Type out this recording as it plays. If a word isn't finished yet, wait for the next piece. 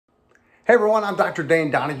Hey everyone, I'm Dr.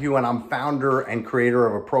 Dane Donahue and I'm founder and creator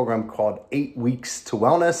of a program called 8 Weeks to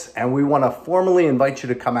Wellness. And we want to formally invite you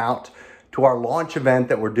to come out to our launch event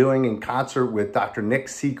that we're doing in concert with Dr. Nick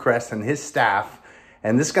Seacrest and his staff.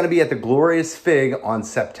 And this is going to be at the Glorious Fig on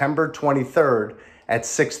September 23rd at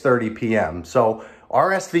 6:30 p.m. So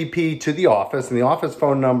RSVP to the office, and the office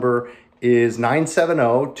phone number is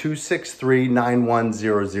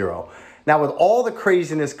 970-263-9100. Now, with all the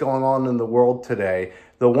craziness going on in the world today,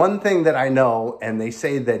 the one thing that I know, and they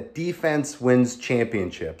say that defense wins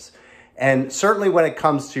championships. And certainly when it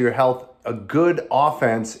comes to your health, a good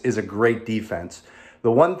offense is a great defense.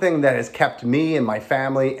 The one thing that has kept me and my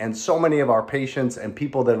family and so many of our patients and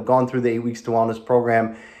people that have gone through the 8 Weeks to Wellness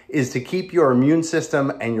program is to keep your immune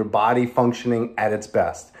system and your body functioning at its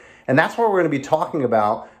best. And that's what we're going to be talking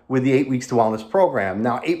about with the 8 Weeks to Wellness program.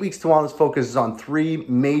 Now, 8 Weeks to Wellness focuses on three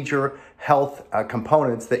major health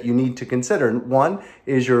components that you need to consider. One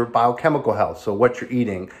is your biochemical health, so what you're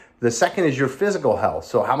eating. The second is your physical health,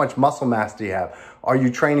 so how much muscle mass do you have? Are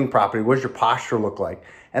you training properly? What does your posture look like?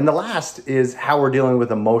 And the last is how we're dealing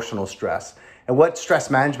with emotional stress. And what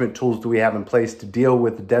stress management tools do we have in place to deal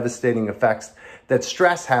with the devastating effects that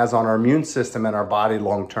stress has on our immune system and our body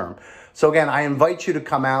long term? So again, I invite you to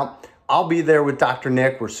come out. I'll be there with Dr.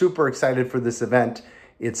 Nick. We're super excited for this event.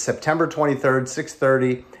 It's September 23rd,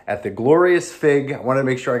 6:30 at the Glorious Fig. I wanted to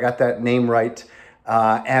make sure I got that name right.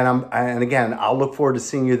 And again, I'll look forward to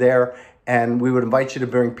seeing you there. And we would invite you to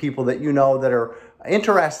bring people that you know that are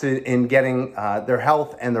interested in getting their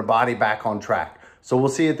health and their body back on track. So we'll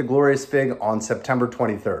see you at the Glorious Fig on September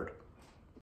 23rd.